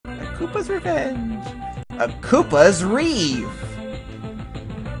Koopa's Revenge. A Koopa's Reeve.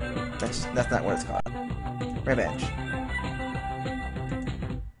 That's not what it's called. Revenge.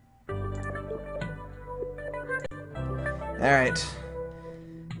 Alright.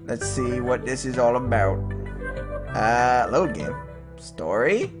 Let's see what this is all about. Load game.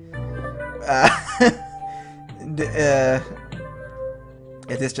 Story?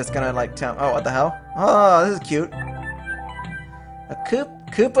 Is this just gonna like tell... Oh, what the hell? Oh, this is cute. A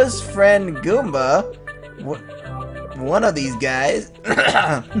Koopa's friend Goomba. One of these guys.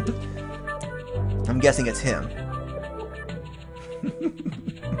 I'm guessing it's him.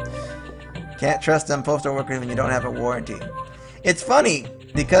 Can't trust them postal workers when you don't have a warranty. It's funny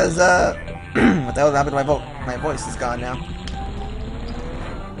because what the hell happened to my vote? My voice is gone now.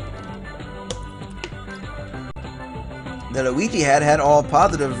 The Luigi had all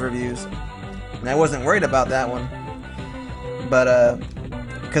positive reviews, and I wasn't worried about that one. But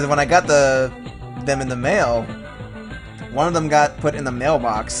because when I got them in the mail, one of them got put in the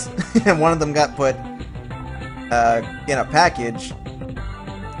mailbox, and one of them got put in a package,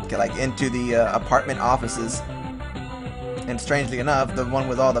 like into the apartment offices. And strangely enough, the one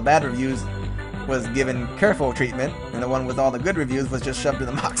with all the bad reviews was given careful treatment, and the one with all the good reviews was just shoved in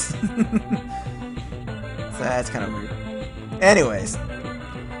the box. So that's kind of weird. Anyways,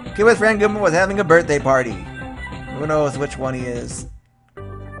 Koopa's friend Goomba was having a birthday party. Who knows which one he is?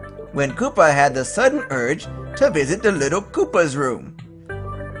 When Koopa had the sudden urge to visit the little Koopa's room.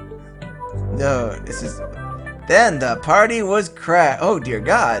 No, this is... Then the party was oh dear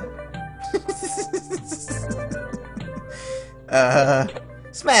God.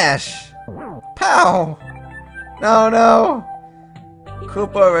 Smash! Pow! No, no!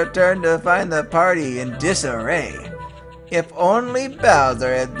 Koopa returned to find the party in disarray. If only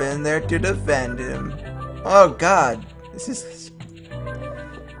Bowser had been there to defend him. Oh God, this is...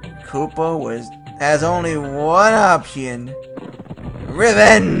 Koopa has only one option.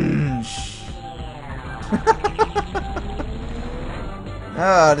 Revenge!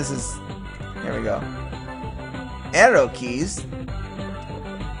 Oh, this is... Here we go. Arrow keys.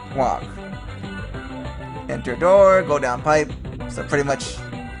 Walk. Enter door, go down pipe. So pretty much...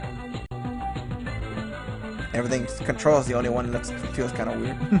 Everything control is the only one that feels kind of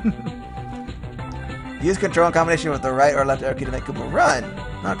weird. Use control in combination with the right or left arrow key to make Koopa run.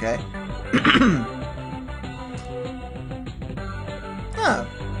 Okay. Huh.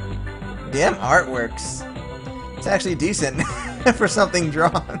 Damn artworks. It's actually decent for something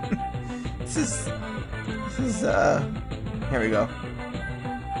drawn. This is here we go.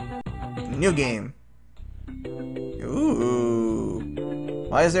 New game. Ooh.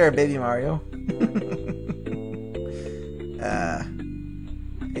 Why is there a baby Mario?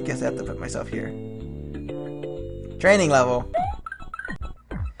 I guess I have to put myself here. Training level.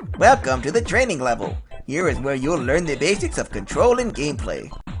 Welcome to the training level. Here is where you'll learn the basics of control and gameplay.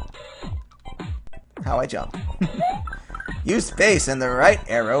 How I jump. Use space and the right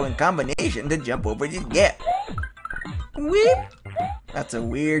arrow in combination to jump over the gap. Whip. That's a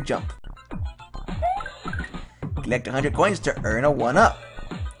weird jump. Collect 100 coins to earn a 1-up.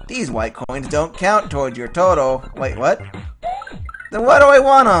 These white coins don't count towards your total. Wait, what? Then why do I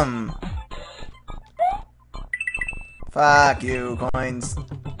want them? Fuck you, coins.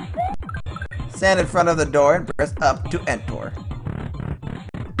 Stand in front of the door and press up to enter.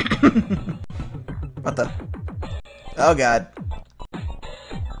 What the? Oh God.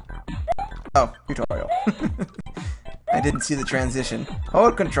 Oh, tutorial. I didn't see the transition.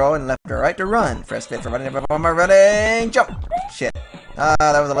 Hold control and left or right to run. Press fit for running. Perform a running jump. Shit. Ah,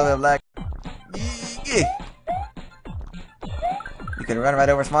 that was a little bit of lag. You can run right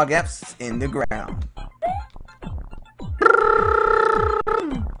over small gaps in the ground.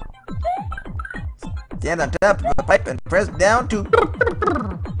 Stand on top of the pipe and press down to...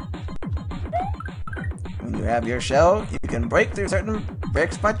 When you have your shell, you can break through certain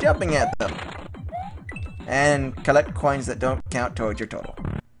bricks by jumping at them. And collect coins that don't count towards your total.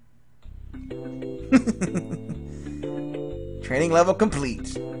 Training level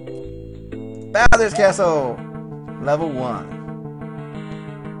complete. Bowser's Castle! Level 1.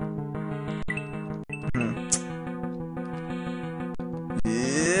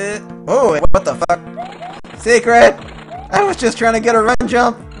 Oh, what the fuck? Secret! I was just trying to get a run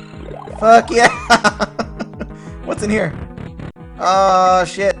jump! Fuck yeah! What's in here? Oh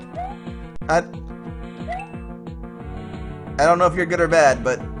shit. I don't know if you're good or bad,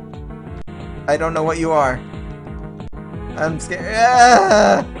 but I don't know what you are. I'm scared.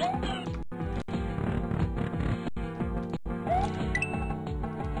 Ah!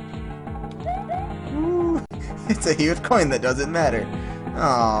 Ooh, it's a huge coin that doesn't matter.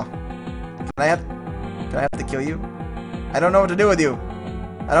 Aw. Can I have to kill you? I don't know what to do with you.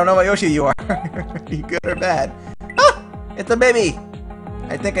 I don't know what Yoshi you are. Are you good or bad? Ah! It's a baby!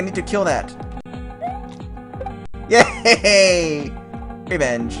 I think I need to kill that. Yay!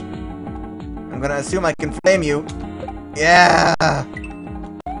 Revenge. I'm gonna assume I can flame you. Yeah!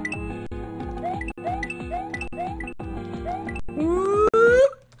 Woo!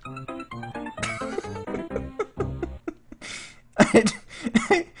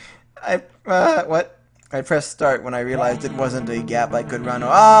 What? I pressed start when I realized it wasn't a gap I could run.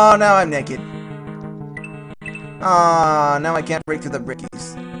 Oh, now I'm naked. Oh, now I can't break through the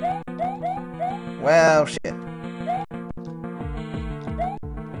brickies. Well, shit.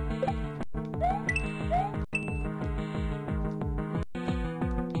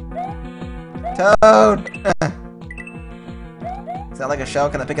 Toad! Is that like a shell?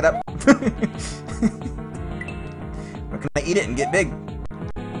 Can I pick it up? Or can I eat it and get big?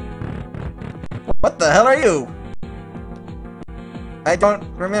 What the hell are you? I don't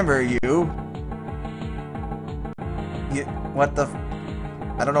remember you. What the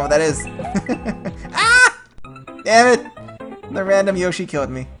I don't know what that is. Ah! Damn it! The random Yoshi killed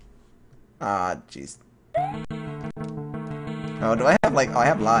me. Ah, jeez. Oh, do I have like... Oh, I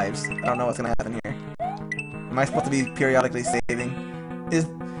have lives. I don't know what's gonna happen here. Am I supposed to be periodically saving?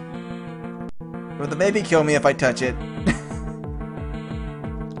 Would the baby kill me if I touch it?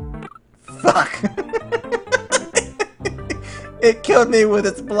 Fuck! It killed me with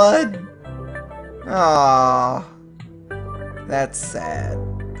its blood! Aww. That's sad.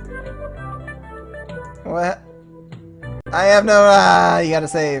 What? I have no... you gotta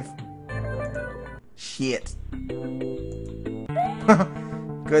save. Shit.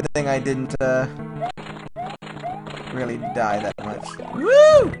 Good thing I didn't, really die that much.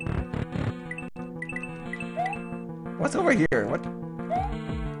 Woo! What's over here? What?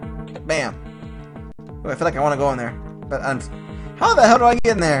 Bam. Oh, I feel like I want to go in there. But how the hell do I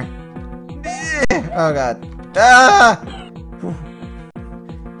get in there? Oh god. Ah!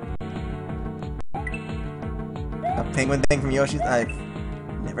 A penguin thing from Yoshi's. I've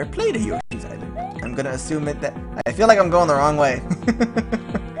never played a Yoshi's Island. I'm gonna assume that I feel like I'm going the wrong way.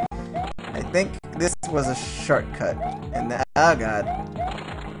 I think this was a shortcut. And that. Oh god.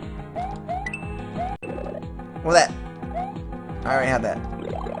 Well, that. I already had that.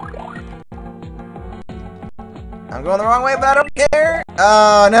 I'm going the wrong way, but I don't care!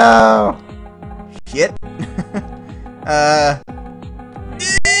 Oh, no! Shit.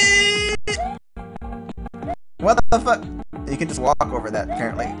 What the fuck? You can just walk over that,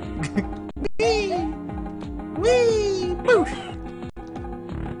 apparently. Whee! Whee! Boosh!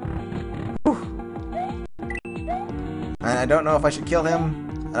 And I don't know if I should kill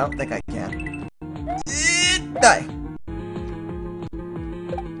him. I don't think I can. Die!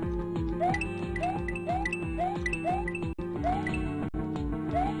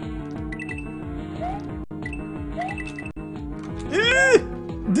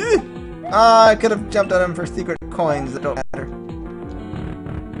 I could have jumped on him for secret coins that don't matter.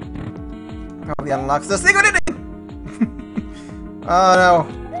 Probably unlocks the secret ending! Oh no.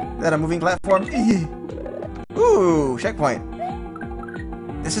 Is that a moving platform? Ooh, checkpoint.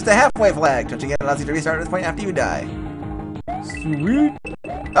 This is the halfway flag. Touching it allows you to restart at this point after you die. Sweet.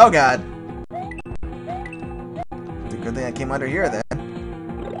 Oh god. It's a good thing I came under here then.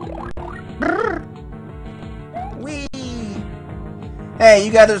 Whee! Hey,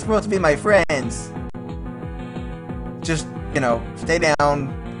 you guys are supposed to be my friends. Just, you know, stay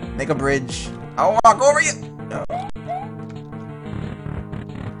down, make a bridge. I'll walk over you. No.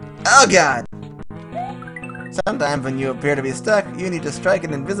 Oh god. Sometimes when you appear to be stuck, you need to strike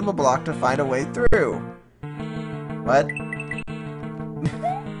an invisible block to find a way through. What?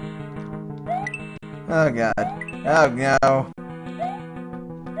 Oh god. Oh no.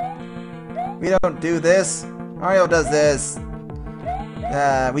 We don't do this. Mario does this.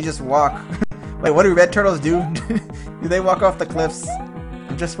 We just walk. Wait, what do red turtles do? Do they walk off the cliffs?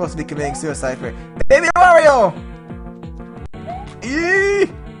 I'm just supposed to be committing suicide for Baby Mario! Eee!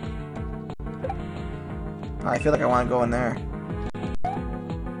 I feel like I want to go in there.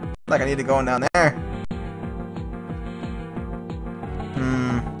 Like I need to go in down there.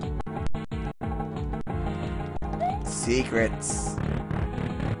 Secrets.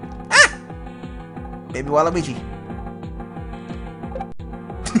 Ah! Baby Waluigi.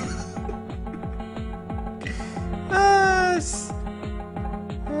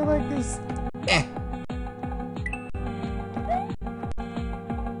 I like this.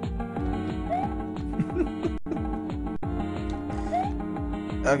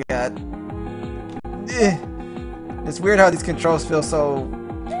 Oh god. It's weird how these controls feel so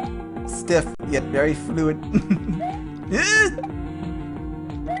stiff, yet very fluid.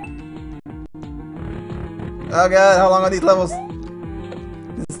 Oh god, how long are these levels?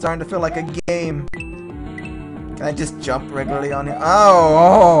 This is starting to feel like a game. Can I just jump regularly on him?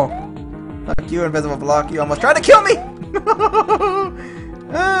 Oh! Fuck you, invisible block. You almost tried to kill me!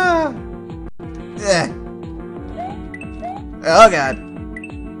 Ah. Yeah. Oh god.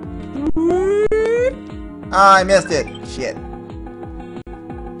 Oh, I missed it. Shit.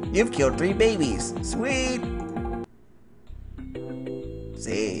 You've killed 3 babies. Sweet.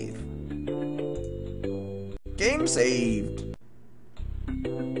 Save. Game saved.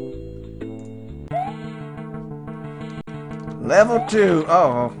 Level 2.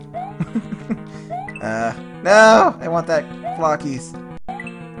 Oh. No! I want that flockies.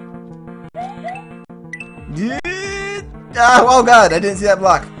 Oh god, I didn't see that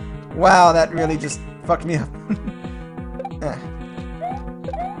block. Wow, that really just fucked me up.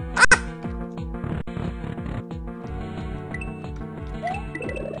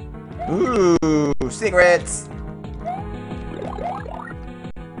 Ooh, secrets.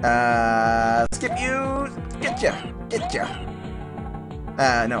 Skip you. Getcha.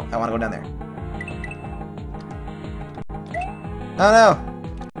 No, I want to go down there. Oh no.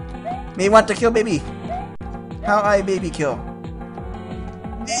 Me want to kill baby. How I baby kill.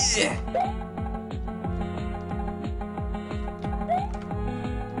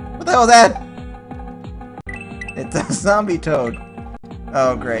 What the hell is that? It's a zombie toad.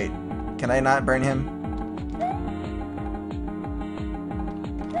 Oh great. Can I not burn him?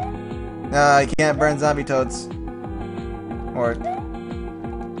 No, I can't burn zombie toads. Or...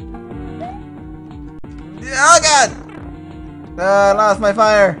 Oh god! I lost my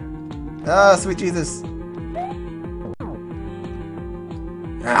fire! Oh, sweet Jesus.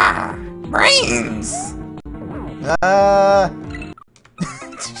 Ah! Brains! I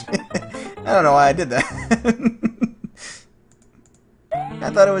don't know why I did that. I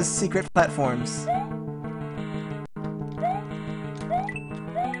thought it was secret platforms.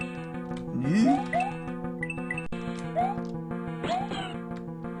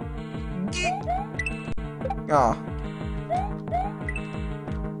 Oh.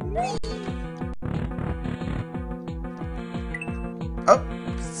 Oh,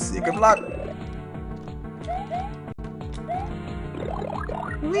 secret block.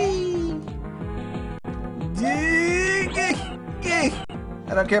 Whee!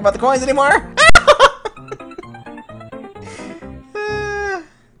 I don't care about the coins anymore.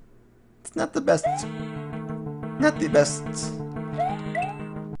 It's not the best. Not the best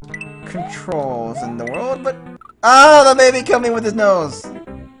controls in the world, but oh, the baby killed me with his nose.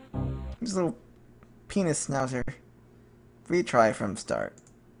 His little penis schnauzer. Retry from start.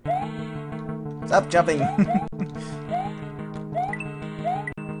 Stop jumping.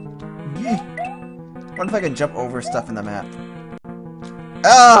 What if I can jump over stuff in the map?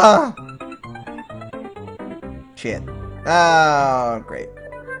 Ah! Shit. Oh, great.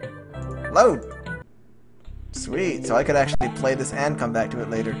 Load! Sweet, so I could actually play this and come back to it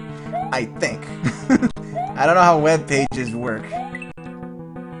later. I think. I don't know how web pages work.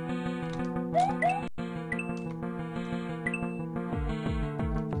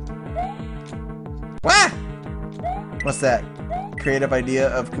 What? What's that? Creative idea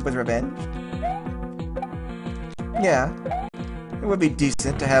of Koopa's Revenge? Yeah. It would be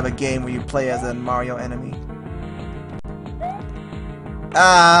decent to have a game where you play as a Mario enemy.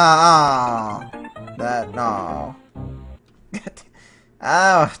 Ah! That, no.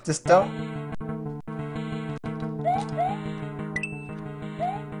 Oh, just don't.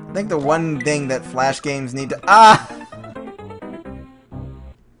 I think the one thing that Flash games need to. Ah!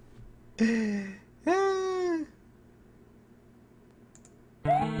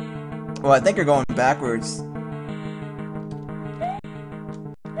 Well, I think you're going backwards.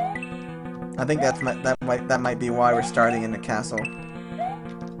 I think that might be why we're starting in the castle.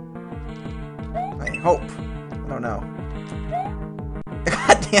 I hope. I don't know.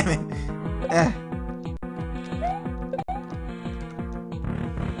 God damn it! I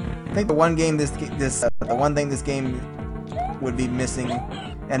think the one thing this game would be missing,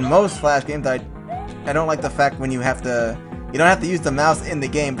 and most Flash games, I don't like the fact when you have to. You don't have to use the mouse in the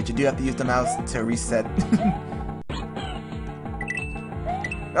game, but you do have to use the mouse to reset.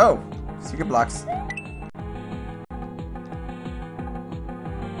 Oh, secret blocks.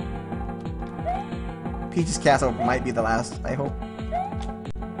 Peach's Castle might be the last, I hope.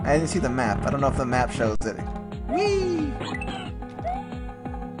 I didn't see the map. I don't know if the map shows it. Whee!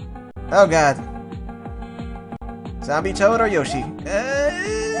 Oh god. Zombie Toad or Yoshi?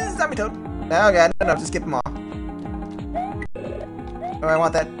 Zombie Toad. Oh god, no, just skip them all. Oh, I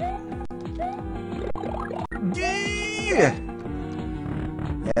want that. Yeah,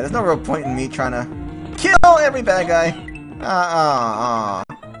 there's no real point in me trying to kill every bad guy. I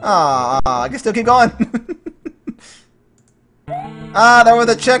can still keep going. There was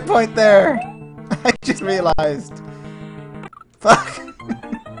a checkpoint there. I just realized. Fuck.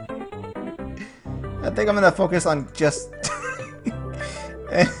 I think I'm gonna focus on just...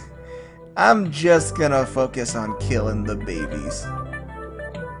 I'm just gonna focus on killing the babies.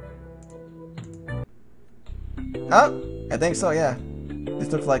 Oh, I think so, yeah.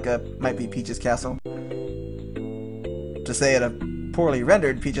 This looks like might be Peach's castle. To say it, a poorly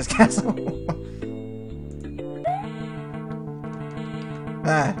rendered Peach's castle.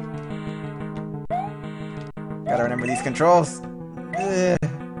 Gotta remember these controls.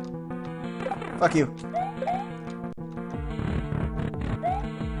 Fuck you.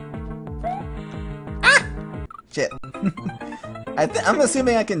 Ah! Shit. I'm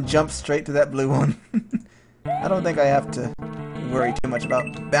assuming I can jump straight to that blue one. I don't think I have to worry too much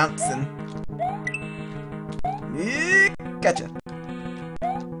about bouncing. Gotcha.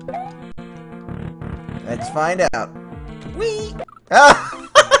 Let's find out. Whee! Ah!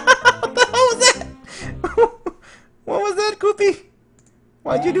 What the hell was that? What was that, Koopy?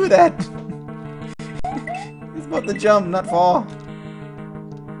 Why'd you do that? You're supposed to jump, not fall.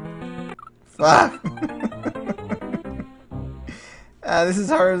 Fuck. This is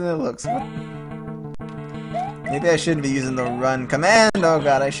harder than it looks. Maybe I shouldn't be using the run command. Oh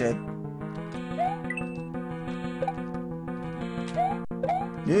god, I should.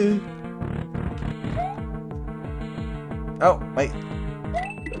 Yeah. Oh, wait.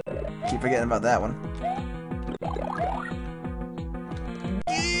 Keep forgetting about that one.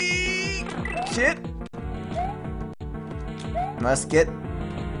 Shit. Must get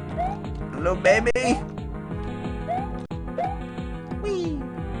little baby. Whee.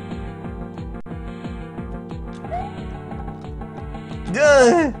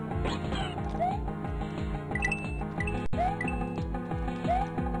 Good.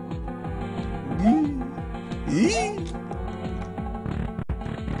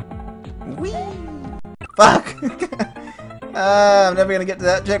 Whee. Fuck. I'm never gonna get to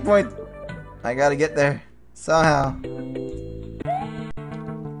that checkpoint. I gotta get there somehow.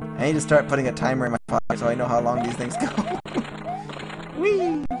 I need to start putting a timer in my pocket so I know how long these things go.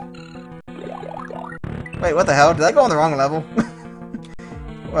 Whee! Wait, what the hell? Did I go on the wrong level?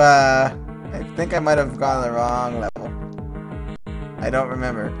 I think I might have gone on the wrong level. I don't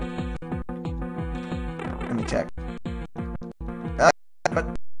remember. Let me check. But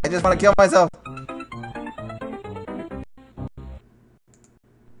I just want to kill myself.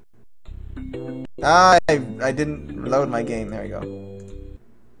 I didn't load my game. There we go.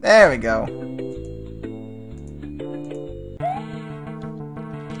 There we go.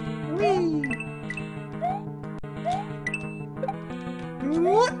 Whee!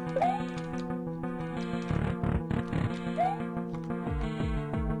 What?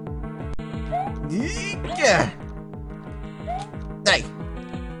 Yeah. Hey.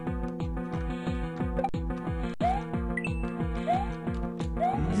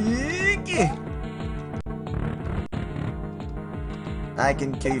 Yeah. I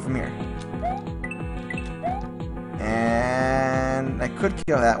can kill you from here. And I could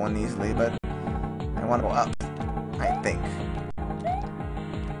kill that one easily, but I want to go up, I think.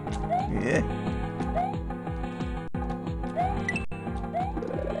 Yeah.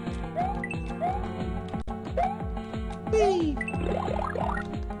 Whee!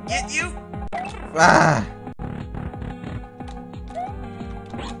 Get you! Ah!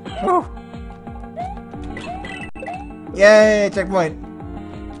 Woo! Yay! Checkpoint!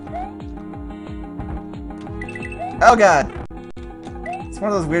 Oh god! It's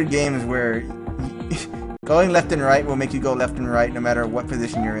one of those weird games where going left and right will make you go left and right no matter what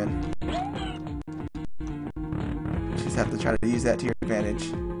position you're in. You just have to try to use that to your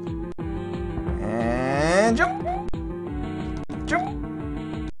advantage. And jump!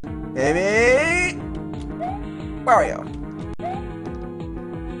 Jump! Baby! Wario!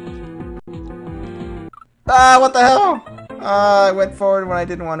 Ah, what the hell? I went forward when I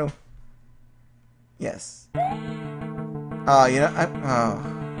didn't want to. Yes. Oh, you know, oh.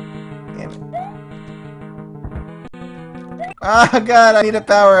 Damn it. Oh god, I need a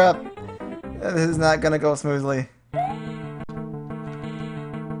power up. This is not gonna go smoothly.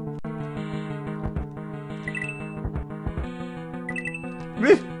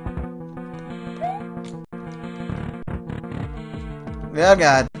 Oh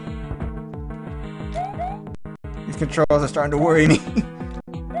god. These controls are starting to worry me.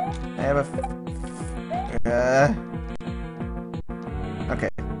 I have a... okay.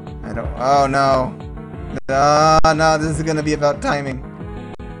 I don't... oh no. Oh, no, this is gonna be about timing.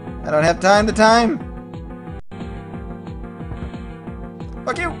 I don't have time to time.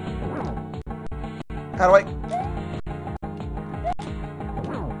 Fuck you. How do I...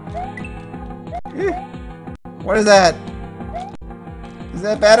 What is that? Is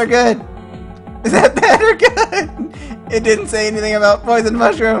that bad or good? Is that bad or good? It didn't say anything about poison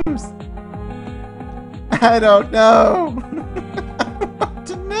mushrooms. I don't know. I want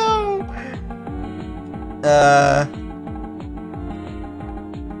to know.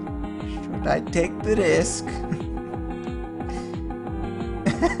 Should I take the risk?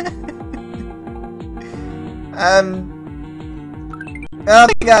 Oh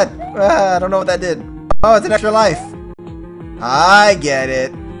my god. I don't know what that did. Oh, it's an extra life. I get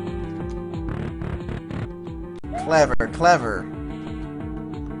it. Clever, clever.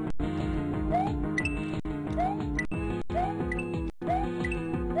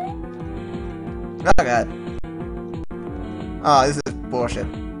 Oh god. Oh, this is bullshit.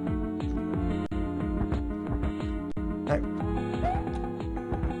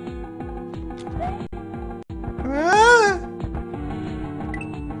 Ah!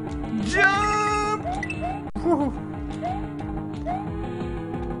 Jump! Whew.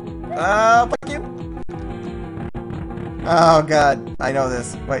 Fuck you. Oh god, I know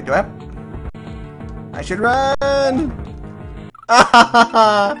this. Wait, do I have... I should run!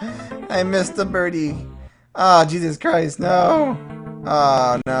 I missed the birdie. Oh, Jesus Christ, no.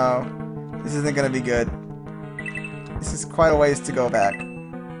 Oh, no. This isn't gonna be good. This is quite a ways to go back.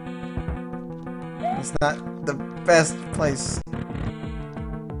 It's not the best place.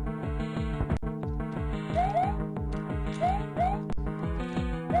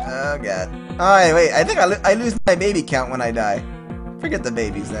 Oh god. Alright, wait, I think I lose my baby count when I die. Forget the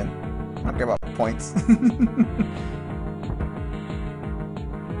babies then. I don't care about points.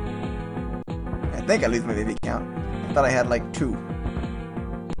 I think I lose my baby count. I thought I had like 2.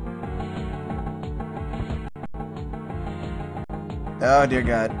 Oh dear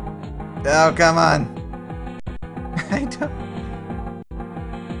god. Oh, come on. I don't...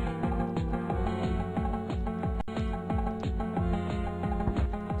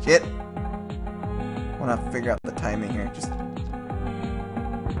 Shit. I wanna figure out the timing here. Just...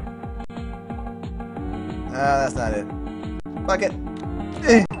 that's not it. Fuck it.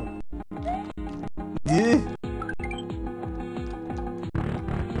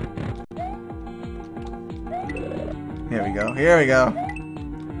 Here we go. Here we go.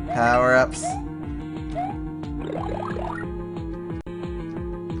 Power-ups.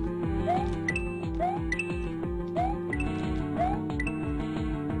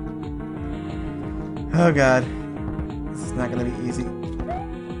 Oh god. This is not gonna be easy.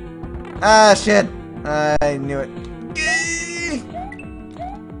 Ah, shit! I knew it.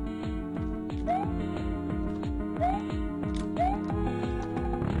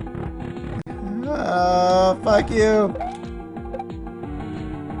 Oh, fuck you!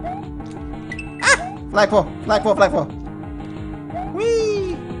 Ah! Flagpole! Flagpole! Flagpole!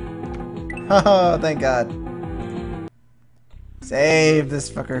 Whee! Oh, thank god. Save this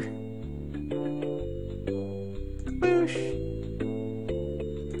fucker. Boosh.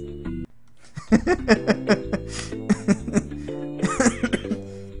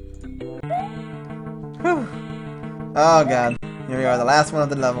 Oh god. Here we are, the last one of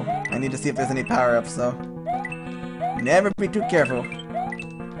the level. I need to see if there's any power-ups though. Never be too careful.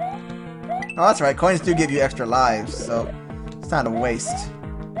 Oh, that's right. Coins do give you extra lives, so it's not a waste.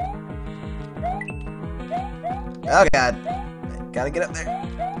 Oh god. Gotta get up there.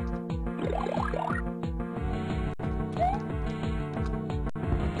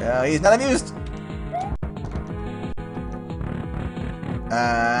 Oh, he's not amused.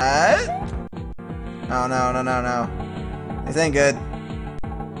 Oh no, no, no, no. This ain't good.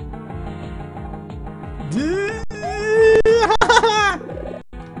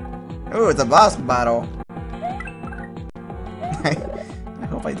 Ooh, it's a boss battle. I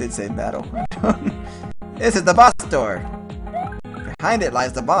hope I did say battle. This is the boss door. Behind it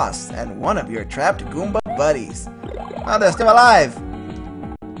lies the boss and one of your trapped Goomba buddies. Oh, they're still alive.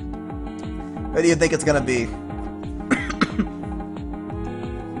 What do you think it's gonna be?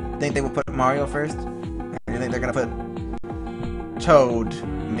 Think they will put Mario first? Or do you think they're gonna put Toad?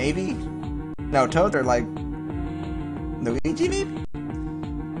 Maybe? No, Toad or like Luigi maybe?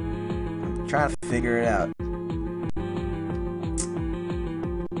 I'm trying to figure it out.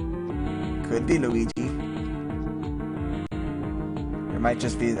 Could be Luigi. There might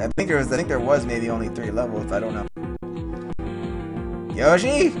just be. I think there was maybe only 3 levels. I don't know.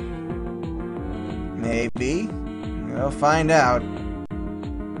 Yoshi? Maybe. We'll find out.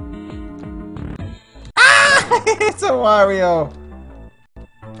 Ah! It's a Wario.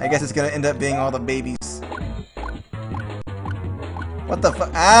 I guess it's gonna end up being all the babies. What the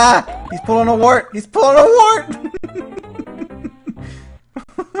fuck? Ah! He's pulling a wart! He's pulling a wart!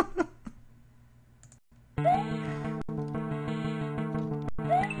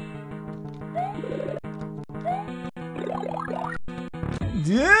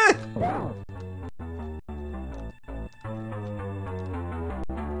 Yeah!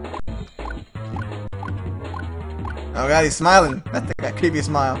 Oh god, he's smiling. That's that creepy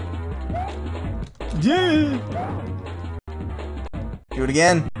smile. Yeah! Do it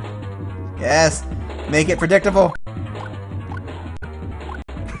again. Yes. Make it predictable. I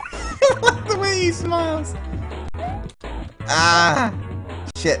like the way he smiles. Ah!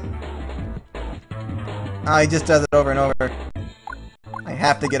 Shit. Oh, he just does it over and over. I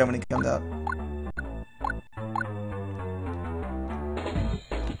have to get him when he comes out.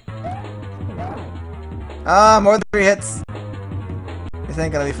 Ah, more than 3 hits. This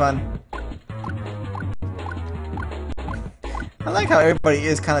ain't gonna be fun. I like how everybody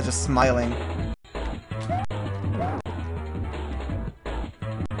is kind of just smiling.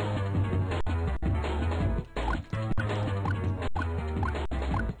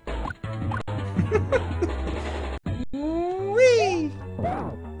 Whee!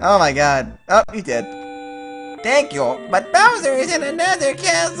 Oh my god. Oh, he did. Thank you, but Bowser is in another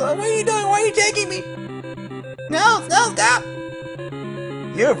castle. What are you doing? Why are you taking me? No, no, stop!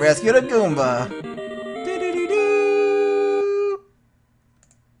 You've rescued a Goomba. Do-do-do-do.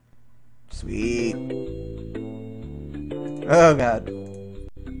 Sweet. Oh god.